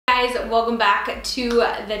guys, welcome back to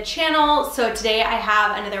the channel. So today I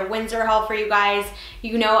have another Windsor haul for you guys.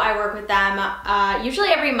 You know I work with them usually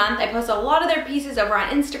every month. I post a lot of their pieces over on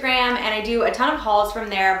Instagram and I do a ton of hauls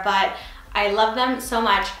from there, but I love them so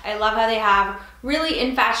much. I love how they have really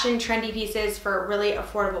in fashion trendy pieces for really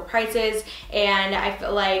affordable prices, and I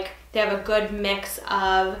feel like they have a good mix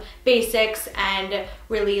of basics and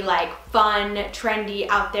really like fun, trendy,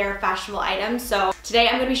 out there, fashionable items. So today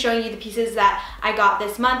I'm gonna be showing you the pieces that I got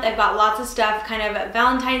this month. I've got lots of stuff kind of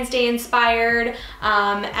Valentine's Day inspired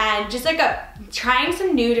and just like trying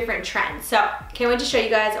some new different trends. So can't wait to show you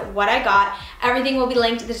guys what I got. Everything will be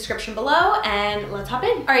linked in the description below, and let's hop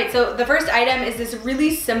in. All right, so the first item is this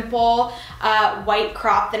really simple white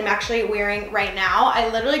crop that I'm actually wearing right now. I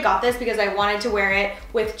literally got this because I wanted to wear it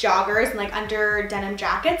with joggers and like under denim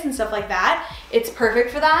jackets and stuff like that. It's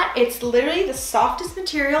perfect for that. It's literally the softest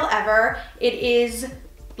material ever. It is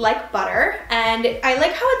like butter, and I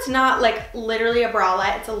like how it's not like literally a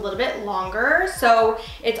bralette. It's a little bit longer, so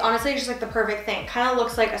it's honestly just like the perfect thing. Kind of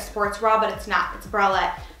looks like a sports bra, but it's not. It's a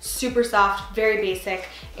bralette. Super soft, very basic,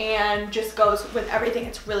 and just goes with everything.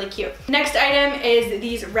 It's really cute. Next item is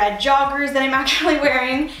these red joggers that I'm actually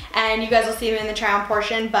wearing, and you guys will see them in the try on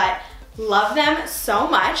portion, but love them so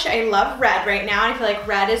much. I love red right now. I feel like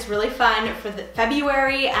red is really fun for the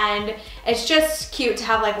February, and it's just cute to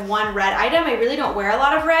have like one red item. I really don't wear a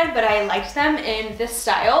lot of red, but I liked them in this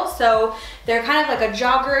style. So they're kind of like a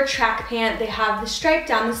jogger track pant. They have the stripe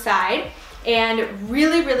down the side and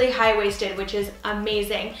really high-waisted, which is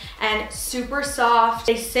amazing, and super soft.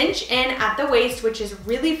 They cinch in at the waist, which is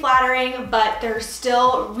really flattering, but they're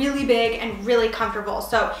still really big and really comfortable.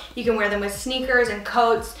 So you can wear them with sneakers and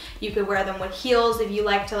coats. You could wear them with heels if you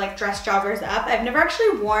like to like dress joggers up. I've never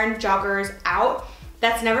actually worn joggers out.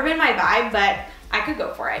 That's never been my vibe, but I could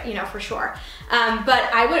go for it, you know, for sure. But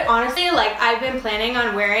I would honestly, like, I've been planning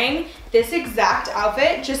on wearing this exact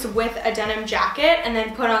outfit just with a denim jacket and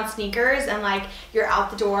then put on sneakers, and like you're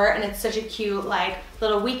out the door, and it's such a cute like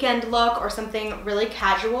little weekend look or something really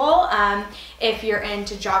casual if you're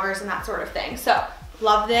into joggers and that sort of thing. So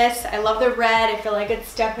love this. I love the red. I feel like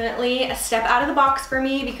it's definitely a step out of the box for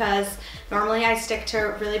me because normally I stick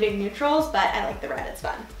to really big neutrals, but I like the red. It's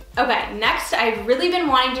fun. Okay, next, I've really been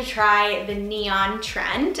wanting to try the neon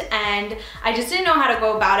trend, and I just didn't know how to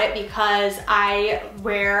go about it because I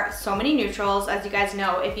wear so many neutrals, as you guys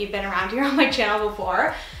know if you've been around here on my channel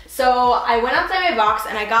before. So I went outside my box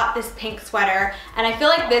and I got this pink sweater, and I feel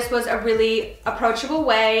like this was a really approachable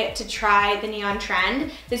way to try the neon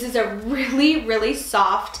trend. This is a really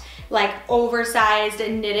soft, like oversized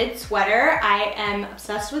knitted sweater. I am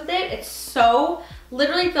obsessed with it. It's so,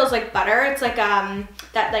 literally feels like butter. It's like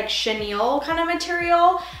that like chenille kind of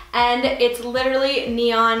material, and it's literally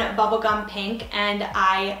neon bubblegum pink, and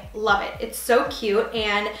I love it. It's so cute,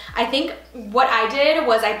 and I think what I did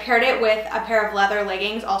was I paired it with a pair of leather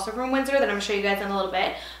leggings, also from Windsor, that I'm gonna show you guys in a little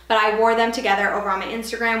bit, but I wore them together over on my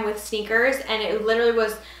Instagram with sneakers, and it literally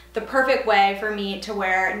was the perfect way for me to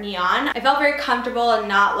wear neon. I felt very comfortable and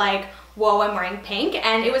not like, whoa, I'm wearing pink,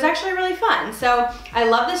 and it was actually really fun. So I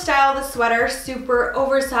love the style of the sweater, super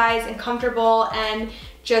oversized and comfortable and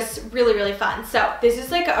just really fun. So this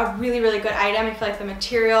is like a really good item. I feel like the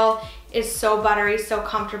material is so buttery, so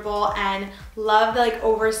comfortable, and love the like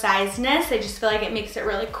oversizedness. I just feel like it makes it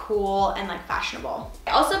really cool and like fashionable.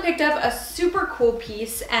 I also picked up a super cool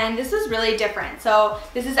piece, and this is really different. So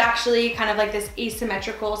this is actually kind of like this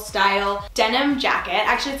asymmetrical style denim jacket.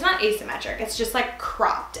 Actually, it's not asymmetric, it's just like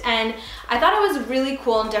cropped, and I thought it was really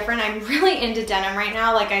cool and different. I'm really into denim right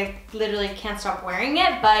now. Like I literally can't stop wearing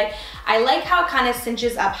it, but I like how it kind of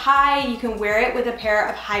cinches up high. You can wear it with a pair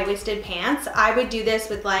of high-waisted pants. I would do this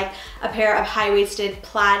with like a pair of high-waisted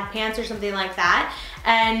plaid pants or something like that,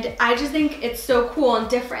 and I just think it's so cool and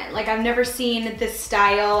different. Like I've never seen this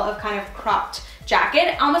style of kind of cropped jacket.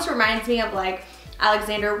 It almost reminds me of like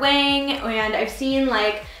Alexander Wang, and I've seen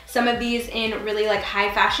like some of these in really like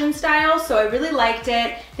high fashion styles, so I really liked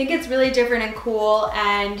it. I think it's really different and cool,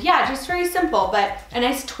 and yeah, just very simple, but a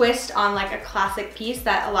nice twist on like a classic piece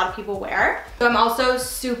that a lot of people wear. So I'm also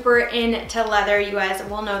super into leather. You guys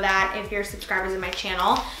will know that if you're subscribers of my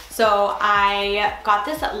channel. So I got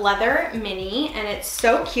this leather mini, and it's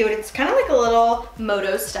so cute. It's kind of like a little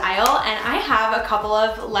moto style, and I have a couple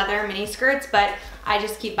of leather mini skirts, but I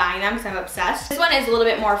just keep buying them because I'm obsessed. This one is a little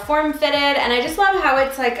bit more form-fitted, and I just love how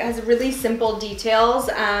it's like has really simple details.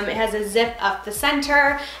 It has a zip up the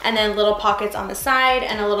center, and then little pockets on the side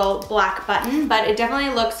and a little black button, but it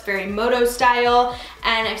definitely looks very moto style.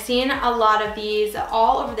 And I've seen a lot of these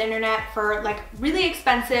all over the internet for like really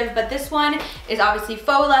expensive, but this one is obviously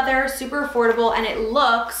faux leather, super affordable, and it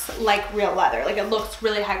looks like real leather. Like it looks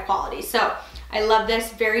really high quality. So I love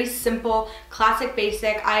this, very simple, classic,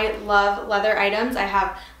 basic. I love leather items. I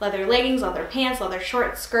have leather leggings, leather pants, leather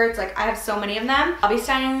short skirts. Like I have so many of them. I'll be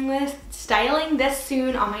styling this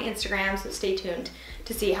soon on my Instagram, so stay tuned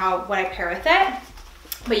to see what I pair with it.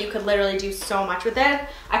 But you could literally do so much with it.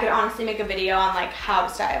 I could honestly make a video on like how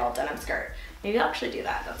to style a denim skirt. Maybe I'll actually do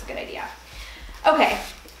that. That's a good idea. Okay.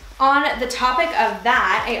 On the topic of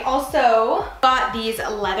that, I also got these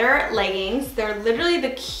leather leggings. They're literally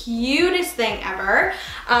the cutest thing ever.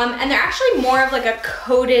 And they're actually more of like a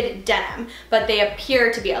coated denim, but they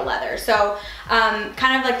appear to be a leather. So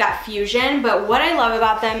kind of like that fusion. But what I love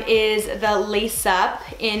about them is the lace up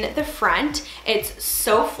in the front. It's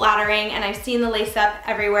so flattering, and I've seen the lace up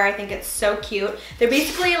everywhere. I think it's so cute. They're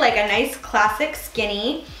basically like a nice classic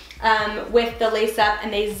skinny, with the lace up,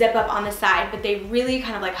 and they zip up on the side, but they really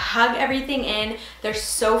kind of like hug everything in. They're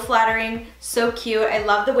so flattering, so cute. I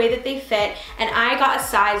love the way that they fit, and I got a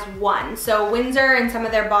size 1. So Windsor and some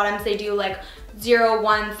of their bottoms, they do like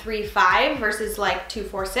 0135 versus like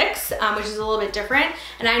 246, which is a little bit different.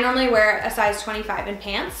 And I normally wear a size 25 in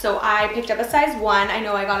pants, so I picked up a size 1. I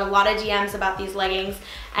know I got a lot of DMs about these leggings,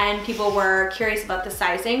 and people were curious about the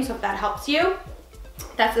sizing, so if that helps you,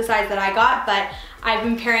 that's the size that I got. But I've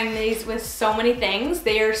been pairing these with so many things.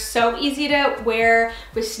 They are so easy to wear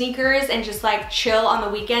with sneakers and just like chill on the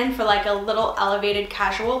weekend for like a little elevated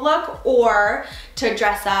casual look, or to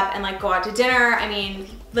dress up and like go out to dinner. I mean,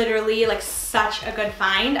 literally like such a good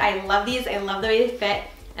find. I love these. I love the way they fit,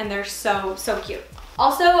 and they're so, so cute.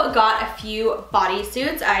 Also got a few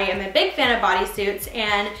bodysuits. I am a big fan of bodysuits,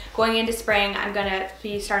 and going into spring, I'm gonna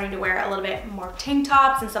be starting to wear a little bit more tank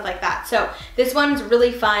tops and stuff like that. So this one's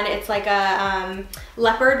really fun. It's like a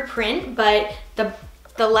leopard print, but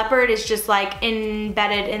the leopard is just like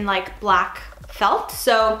embedded in like black felt.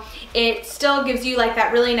 So it still gives you like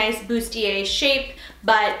that really nice bustier shape,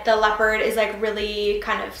 but the leopard is like really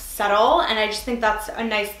kind of subtle, and I just think that's a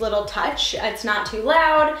nice little touch. It's not too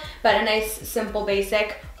loud, but a nice, simple,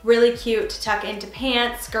 basic, really cute to tuck into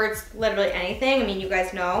pants, skirts, literally anything. I mean, you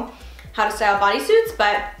guys know how to style bodysuits,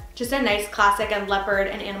 but just a nice classic, and leopard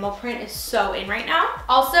and animal print is so in right now.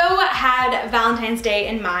 Also had Valentine's Day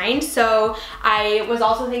in mind, so I was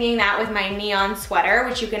also thinking that with my neon sweater,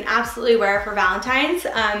 which you can absolutely wear for Valentine's,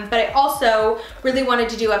 but I also really wanted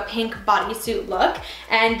to do a pink bodysuit look,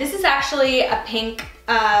 and this is actually a pink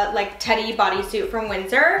like teddy bodysuit from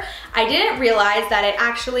Windsor. I didn't realize that it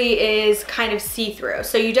actually is kind of see-through,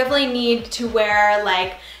 so you definitely need to wear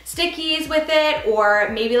like stickies with it, or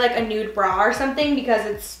maybe like a nude bra or something, because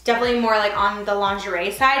it's definitely more like on the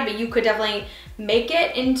lingerie side, but you could definitely make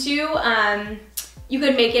it into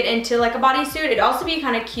like a bodysuit. It'd also be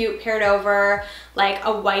kind of cute paired over like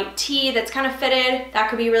a white tee that's kind of fitted. That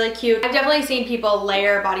could be really cute. I've definitely seen people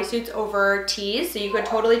layer bodysuits over tees, so you could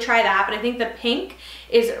totally try that, but I think the pink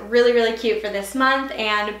is really, really cute for this month,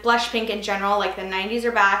 and blush pink in general, like the 90s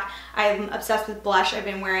are back. I'm obsessed with blush. I've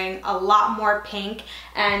been wearing a lot more pink,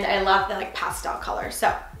 and I love the like pastel color.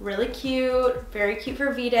 So really cute, very cute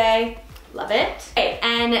for V-Day. Love it. Okay,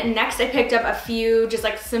 and next I picked up a few just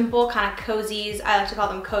like simple kind of cozies. I like to call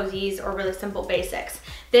them cozies, or really simple basics.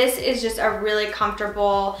 This is just a really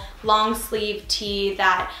comfortable long sleeve tee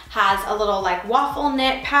that has a little like waffle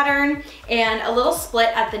knit pattern and a little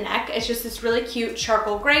split at the neck. It's just this really cute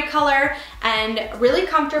charcoal gray color, and really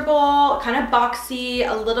comfortable, kind of boxy,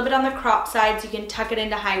 a little bit on the crop side, so you can tuck it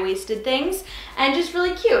into high-waisted things, and just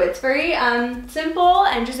really cute. It's very simple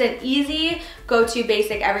and just an easy go-to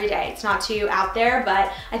basic every day. It's not too out there,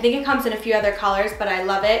 but I think it comes in a few other colors, but I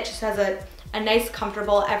love it. Just has a nice,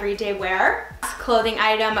 comfortable, everyday wear. Clothing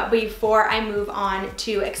item before I move on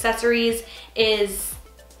to accessories is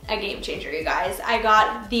a game changer, you guys. I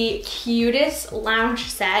got the cutest lounge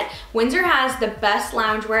set. Windsor has the best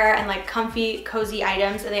loungewear and like comfy, cozy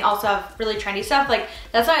items, and they also have really trendy stuff. Like,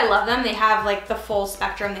 that's why I love them. They have like the full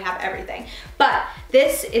spectrum, they have everything. But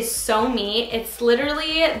this is so me. It's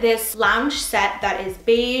literally this lounge set that is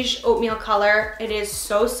beige, oatmeal color. It is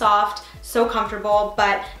so soft, so comfortable,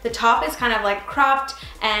 but the top is kind of like cropped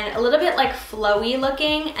and a little bit like flowy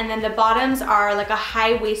looking, and then the bottoms are like a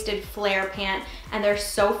high-waisted flare pant, and they're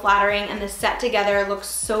so flattering, and the set together looks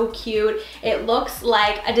so cute. It looks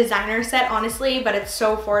like a designer set, honestly, but it's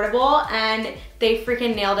so affordable, and they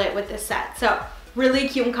freaking nailed it with this set. So really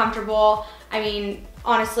cute and comfortable. I mean,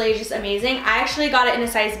 honestly just amazing. I actually got it in a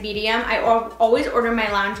size medium. I always order my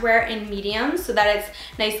loungewear in mediums so that it's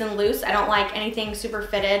nice and loose. I don't like anything super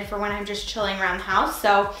fitted for when I'm just chilling around the house.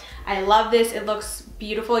 So I love this. It looks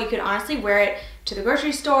beautiful. You could honestly wear it to the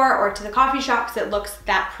grocery store or to the coffee shop because it looks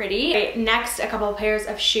that pretty. Okay, next, a couple of pairs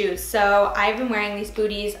of shoes. So I've been wearing these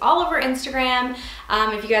booties all over Instagram.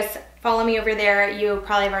 If you guys follow me over there, you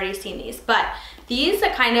probably have already seen these, but these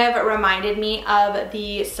kind of reminded me of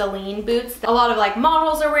the Celine boots a lot of like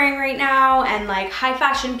models are wearing right now and like high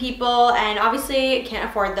fashion people, and obviously can't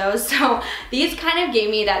afford those. So these kind of gave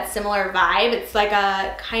me that similar vibe. It's like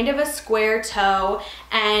a kind of a square toe,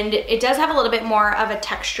 and it does have a little bit more of a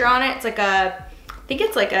texture on it. It's like a, I think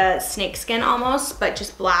it's like a snakeskin almost, but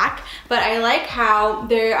just black. But I like how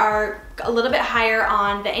they are a little bit higher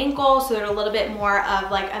on the ankle, so they're a little bit more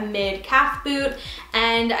of like a mid-calf boot,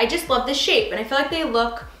 and I just love the shape, and I feel like they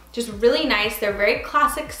look just really nice. They're very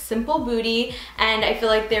classic, simple booty, and I feel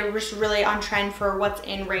like they're just really on trend for what's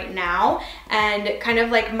in right now, and kind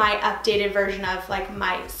of like my updated version of like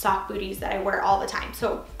my sock booties that I wear all the time.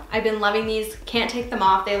 So I've been loving these, can't take them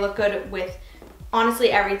off. They look good with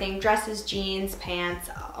honestly everything, dresses, jeans, pants,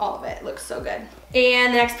 all of it looks so good.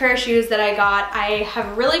 And the next pair of shoes that I got, I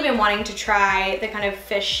have really been wanting to try the kind of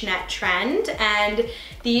fishnet trend, and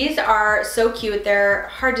these are so cute. They're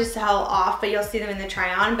hard to sell off, but you'll see them in the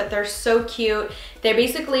try on, but they're so cute. They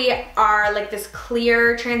basically are like this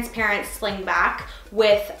clear, transparent sling back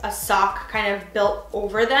with a sock kind of built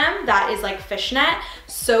over them that is like fishnet.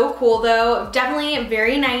 So cool though, definitely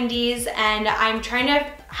very 90s, and I'm trying to,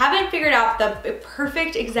 haven't figured out the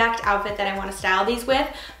perfect exact outfit that I want to style these with,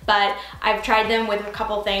 but I've tried them with a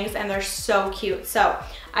couple things and they're so cute. So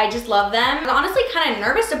I just love them. I'm honestly kind of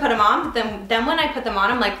nervous to put them on, but then when I put them on,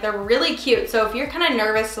 I'm like, they're really cute. So if you're kind of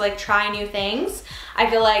nervous to like try new things, I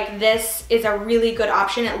feel like this is a really good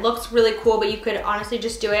option. It looks really cool, but you could honestly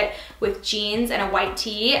just do it with jeans and a white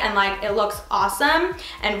tee, and like it looks awesome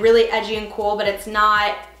and really edgy and cool, but it's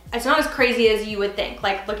not as crazy as you would think,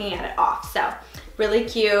 like looking at it off. So really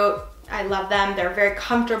cute. I love them. They're very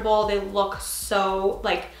comfortable. They look so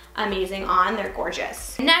like amazing on. They're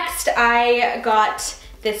gorgeous. Next, I got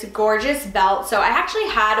this gorgeous belt. So I actually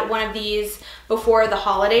had one of these before the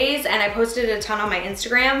holidays and I posted a ton on my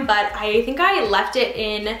Instagram, but I think I left it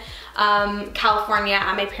in California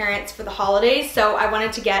at my parents' for the holidays, so I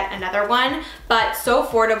wanted to get another one, but so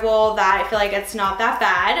affordable that I feel like it's not that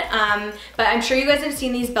bad. But I'm sure you guys have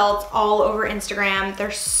seen these belts all over Instagram.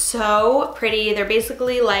 They're so pretty. They're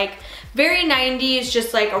basically like very 90s,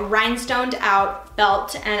 just like a rhinestoned out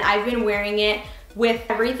belt, and I've been wearing it with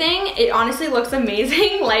everything. It honestly looks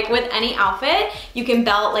amazing. Like with any outfit, you can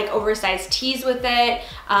belt like oversized tees with it.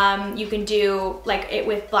 You can do like it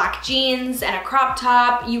with black jeans and a crop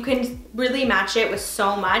top. You can really match it with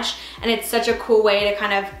so much, and it's such a cool way to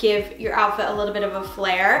kind of give your outfit a little bit of a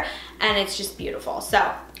flair, and it's just beautiful.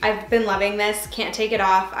 So I've been loving this, can't take it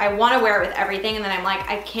off. I want to wear it with everything, and then I'm like,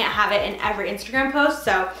 I can't have it in every Instagram post,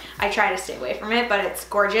 so I try to stay away from it, but it's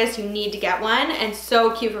gorgeous. You need to get one, and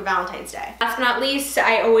so cute for Valentine's Day. Last but not least,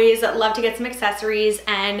 I always love to get some accessories,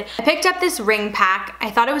 and I picked up this ring pack. I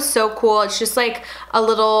thought it was so cool. It's just like a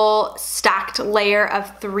little stacked layer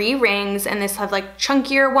of 3 rings, and this has like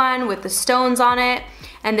chunkier one with the stones on it.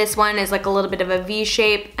 And this one is like a little bit of a V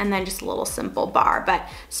shape, and then just a little simple bar, but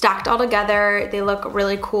stacked all together. They look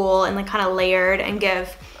really cool and like kind of layered and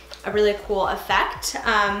give a really cool effect.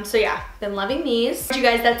 So yeah, been loving these. You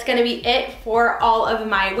guys, that's gonna be it for all of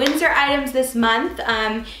my Windsor items this month.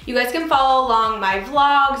 You guys can follow along my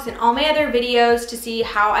vlogs and all my other videos to see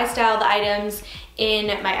how I style the items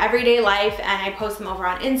in my everyday life, and I post them over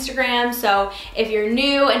on Instagram. So if you're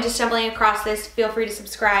new and just stumbling across this, feel free to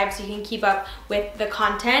subscribe so you can keep up with the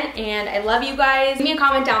content. And I love you guys. Leave me a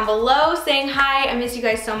comment down below saying hi. I miss you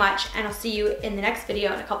guys so much, and I'll see you in the next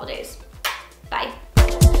video in a couple days. Bye.